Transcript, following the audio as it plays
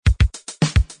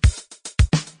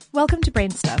Welcome to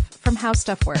Brain Stuff from How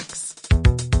Stuff Works.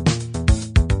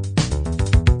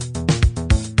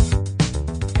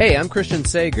 Hey, I'm Christian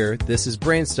Sager. This is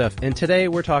Brain Stuff, and today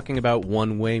we're talking about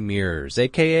one-way mirrors,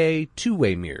 aka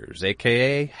two-way mirrors,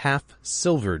 aka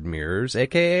half-silvered mirrors,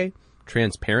 aka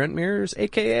transparent mirrors,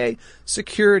 aka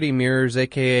security mirrors,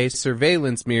 aka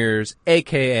surveillance mirrors,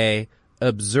 aka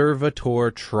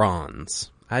observatortrons.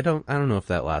 I don't know if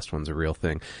that last one's a real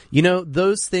thing. You know,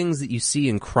 those things that you see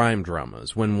in crime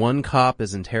dramas, when one cop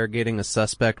is interrogating a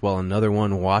suspect while another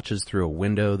one watches through a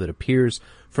window that appears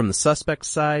from the suspect's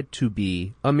side to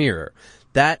be a mirror.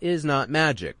 That is not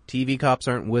magic. TV cops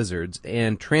aren't wizards,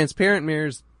 and transparent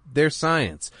mirrors, they're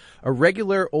science. A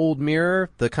regular old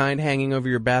mirror, the kind hanging over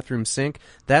your bathroom sink,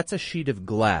 that's a sheet of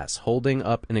glass holding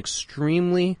up an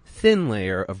extremely thin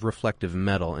layer of reflective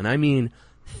metal, and I mean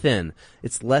thin.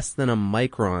 It's less than a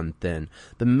micron thin.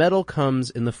 The metal comes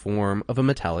in the form of a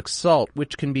metallic salt,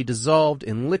 which can be dissolved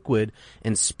in liquid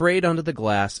and sprayed onto the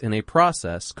glass in a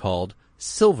process called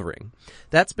silvering.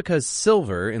 That's because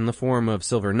silver, in the form of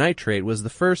silver nitrate, was the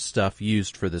first stuff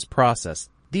used for this process.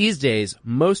 These days,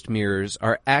 most mirrors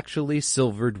are actually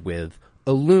silvered with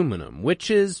aluminum,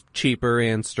 which is cheaper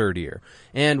and sturdier.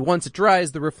 And once it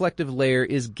dries, the reflective layer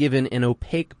is given an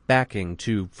opaque backing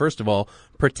to, first of all,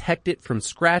 protect it from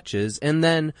scratches, and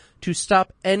then to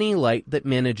stop any light that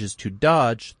manages to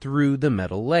dodge through the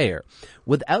metal layer.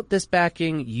 Without this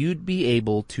backing, you'd be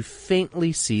able to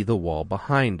faintly see the wall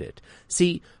behind it.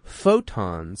 See,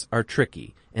 photons are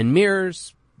tricky, and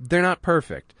mirrors, they're not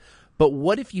perfect. But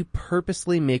what if you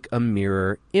purposely make a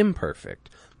mirror imperfect?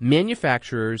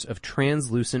 Manufacturers of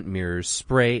translucent mirrors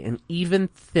spray an even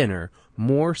thinner,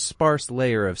 more sparse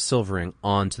layer of silvering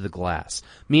onto the glass,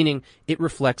 meaning it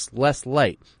reflects less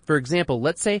light. For example,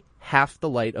 let's say half the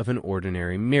light of an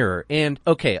ordinary mirror. And,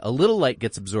 okay, a little light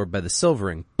gets absorbed by the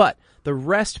silvering, but the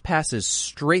rest passes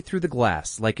straight through the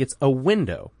glass like it's a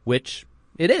window, which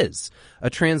it is. A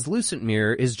translucent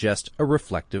mirror is just a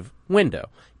reflective window.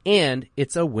 And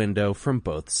it's a window from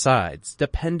both sides.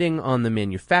 Depending on the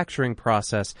manufacturing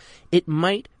process, it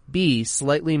might be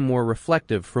slightly more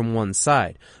reflective from one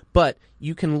side, but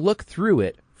you can look through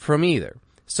it from either.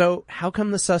 So how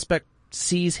come the suspect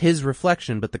sees his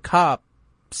reflection, but the cop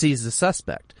sees the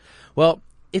suspect? Well,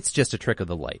 it's just a trick of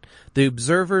the light. The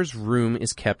observer's room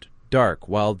is kept dark,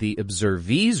 while the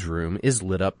observee's room is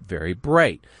lit up very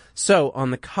bright. So,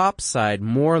 on the cop's side,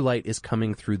 more light is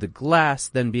coming through the glass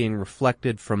than being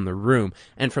reflected from the room.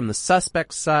 And from the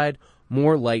suspect's side,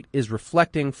 more light is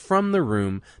reflecting from the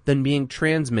room than being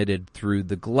transmitted through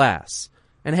the glass.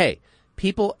 And hey,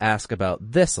 people ask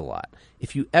about this a lot.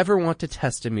 If you ever want to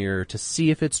test a mirror to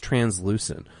see if it's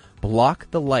translucent, block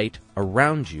the light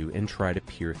around you and try to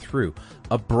peer through.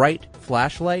 A bright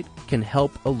flashlight can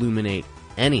help illuminate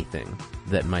anything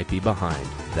that might be behind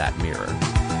that mirror.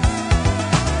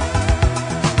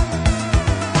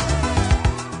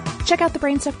 Check out the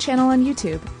Brain Stuff channel on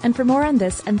YouTube. And for more on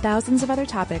this and thousands of other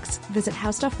topics, visit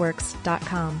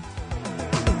howstuffworks.com.